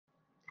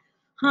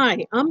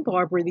Hi, I'm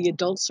Barbara, the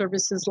Adult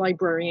Services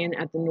Librarian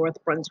at the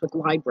North Brunswick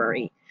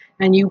Library.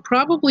 And you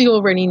probably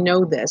already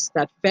know this,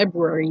 that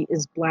February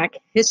is Black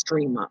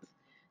History Month.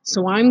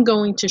 So I'm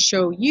going to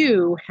show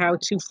you how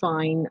to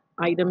find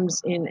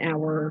items in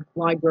our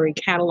library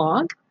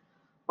catalog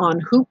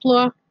on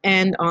Hoopla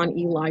and on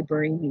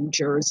eLibrary New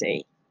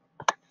Jersey.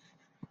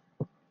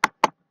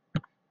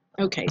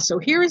 Okay, so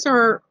here is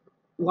our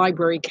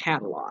library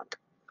catalog,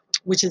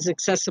 which is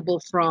accessible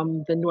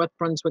from the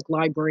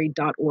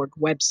northbrunswicklibrary.org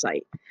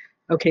website.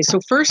 Okay, so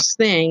first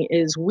thing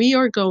is we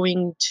are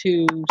going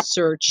to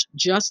search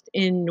just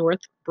in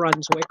North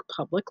Brunswick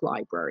Public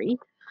Library.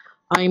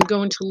 I'm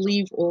going to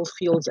leave all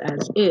fields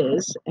as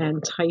is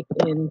and type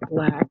in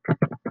Black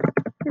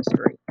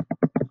History.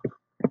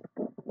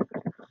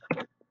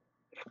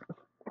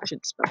 I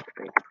should spell it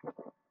right.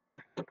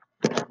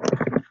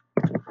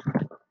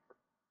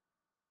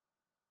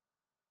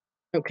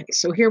 Okay,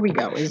 so here we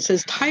go. It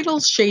says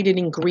titles shaded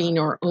in green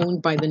are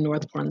owned by the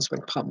North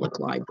Brunswick Public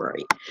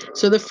Library.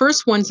 So the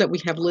first ones that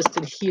we have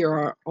listed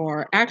here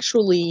are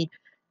actually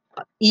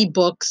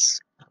ebooks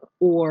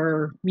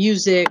or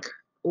music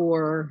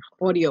or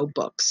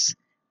audiobooks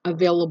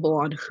available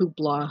on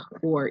Hoopla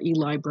or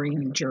eLibrary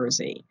New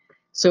Jersey.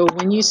 So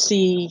when you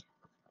see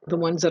the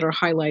ones that are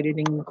highlighted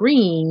in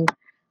green,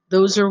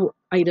 those are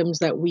items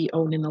that we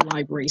own in the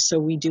library. So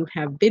we do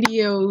have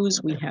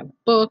videos, we have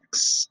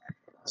books,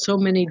 so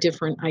many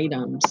different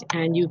items.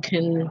 And you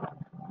can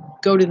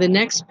go to the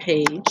next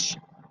page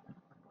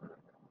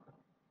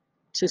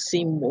to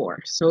see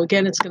more. So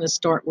again, it's going to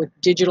start with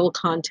digital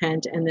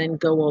content and then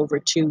go over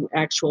to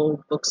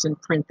actual books in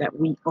print that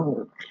we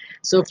own.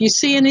 So if you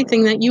see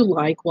anything that you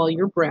like while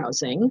you're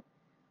browsing,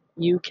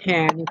 you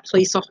can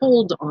place a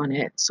hold on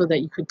it so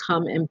that you could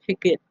come and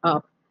pick it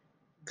up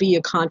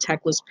via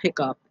contactless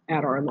pickup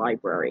at our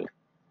library.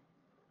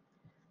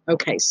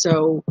 Okay,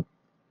 so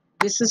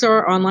this is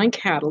our online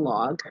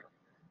catalog,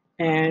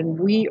 and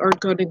we are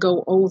going to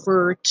go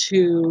over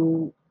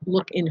to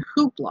look in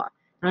Hoopla.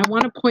 And I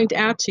want to point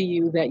out to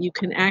you that you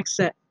can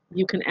access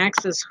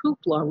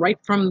Hoopla right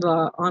from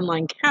the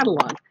online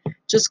catalog.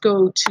 Just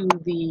go to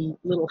the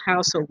little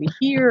house over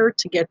here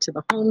to get to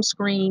the home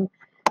screen.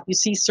 You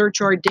see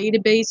search our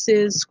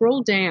databases,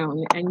 scroll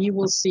down, and you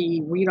will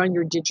see read on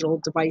your digital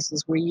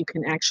devices where you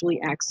can actually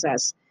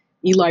access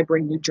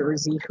eLibrary New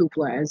Jersey,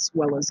 Hoopla, as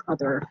well as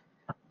other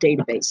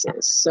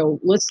databases. So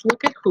let's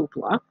look at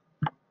Hoopla.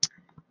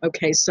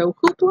 Okay, so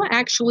Hoopla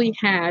actually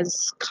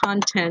has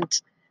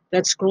content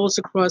that scrolls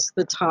across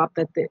the top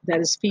that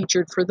is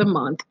featured for the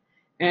month.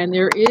 And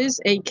there is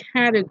a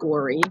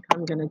category,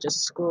 I'm going to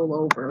just scroll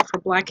over, for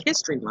Black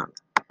History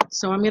Month.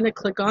 So I'm going to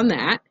click on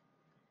that.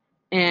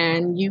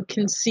 And you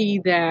can see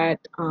that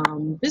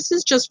this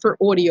is just for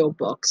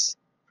audiobooks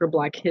for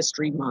Black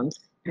History Month.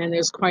 And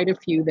there's quite a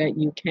few that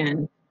you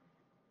can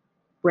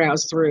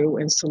browse through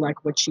and select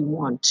what you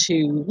want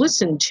to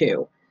listen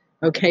to.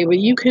 Okay, but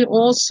you can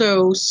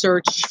also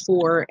search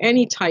for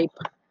any type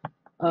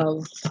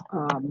of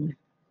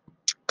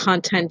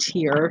content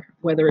here,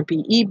 whether it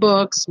be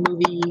ebooks,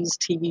 movies,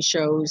 TV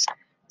shows.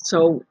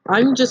 So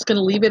I'm just going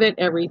to leave it at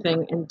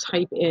everything and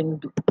type in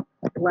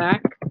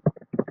Black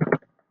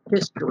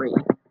History.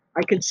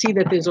 I could see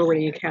that there's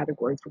already a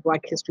category for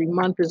Black History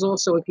Month. There's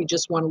also, if you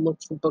just want to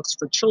look for books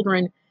for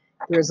children,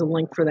 there's a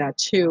link for that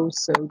too.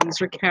 So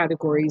these are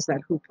categories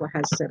that Hoopla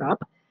has set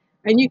up.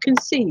 And you can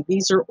see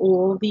these are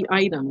all the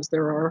items.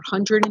 There are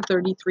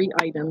 133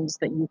 items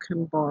that you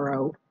can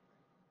borrow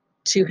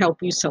to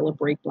help you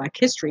celebrate Black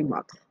History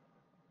Month.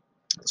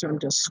 So I'm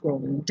just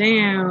scrolling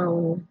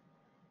down.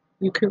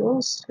 You could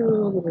also,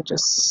 let me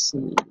just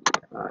see,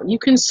 you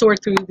can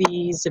sort through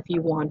these if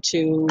you want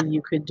to.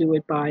 You could do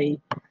it by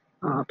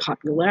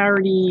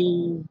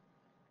popularity,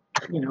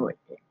 you know,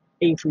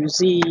 A through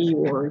Z,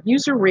 or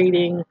user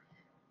rating,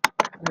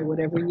 or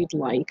whatever you'd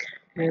like.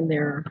 And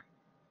there,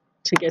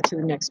 to get to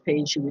the next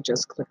page, you would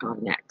just click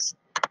on next.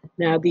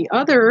 Now, the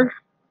other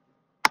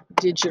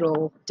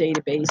digital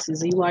database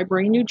is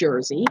eLibrary New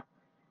Jersey,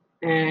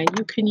 and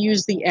you can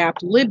use the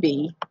app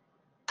Libby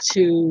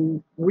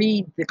to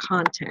read the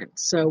content.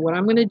 So what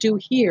I'm going to do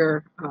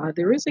here,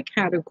 there is a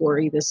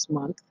category this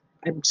month.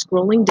 I'm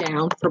scrolling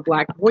down for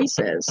Black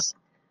Voices,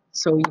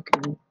 so you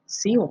can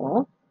see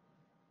all.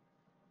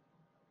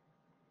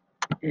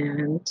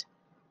 And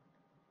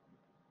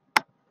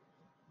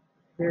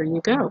there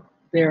you go.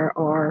 There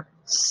are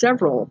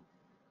several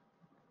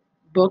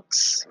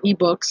books,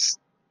 ebooks,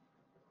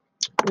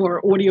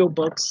 or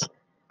audiobooks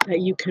that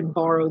you can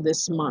borrow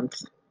this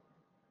month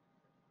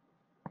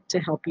to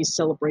help you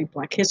celebrate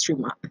Black History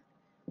Month.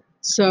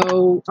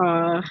 So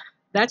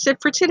that's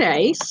it for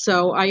today.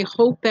 So I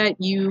hope that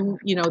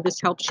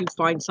this helps you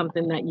find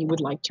something that you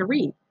would like to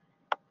read.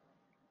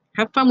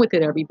 Have fun with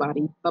it,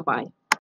 everybody. Bye-bye.